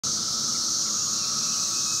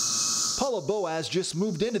Paula Boaz just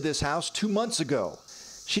moved into this house 2 months ago.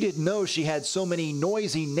 She didn't know she had so many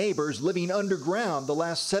noisy neighbors living underground the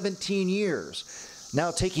last 17 years,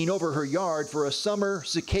 now taking over her yard for a summer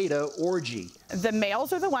cicada orgy. The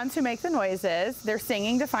males are the ones who make the noises. They're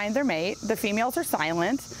singing to find their mate. The females are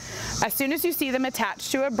silent. As soon as you see them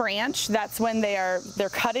attached to a branch, that's when they're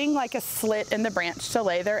cutting like a slit in the branch to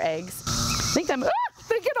lay their eggs. Think them,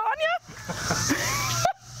 they get on you?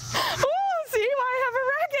 Oh, see, I have a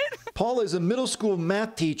racket. Paul is a middle school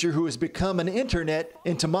math teacher who has become an internet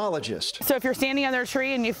entomologist. So if you're standing under a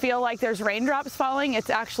tree and you feel like there's raindrops falling, it's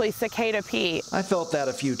actually cicada pee. I felt that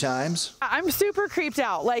a few times. I'm super creeped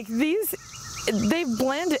out. Like these, they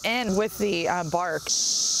blend in with the bark.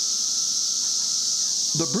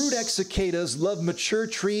 The brood-X cicadas love mature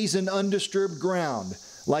trees and undisturbed ground,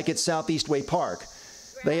 like at Southeast Way Park.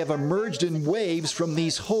 They have emerged in waves from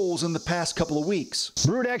these holes in the past couple of weeks.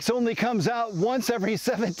 Brood-X only comes out once every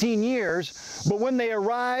 17 years, but when they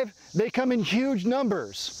arrive, they come in huge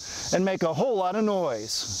numbers and make a whole lot of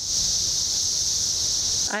noise.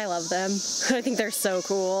 I love them. I think they're so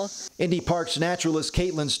cool. Indy Park's naturalist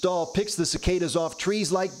Caitlin Stahl picks the cicadas off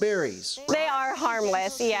trees like berries. They are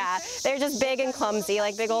harmless, yeah. They're just big and clumsy,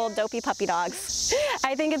 like big old dopey puppy dogs.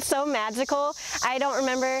 I think it's so magical. I don't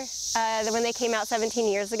remember when they came out 17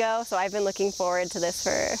 years ago, so I've been looking forward to this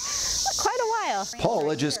for quite a while.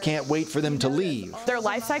 Paula just can't wait for them to leave. Their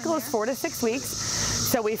life cycle is 4 to 6 weeks,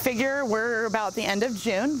 so we figure we're about the end of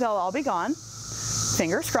June, they'll all be gone.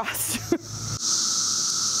 Fingers crossed.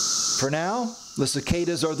 For now, the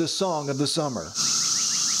cicadas are the song of the summer.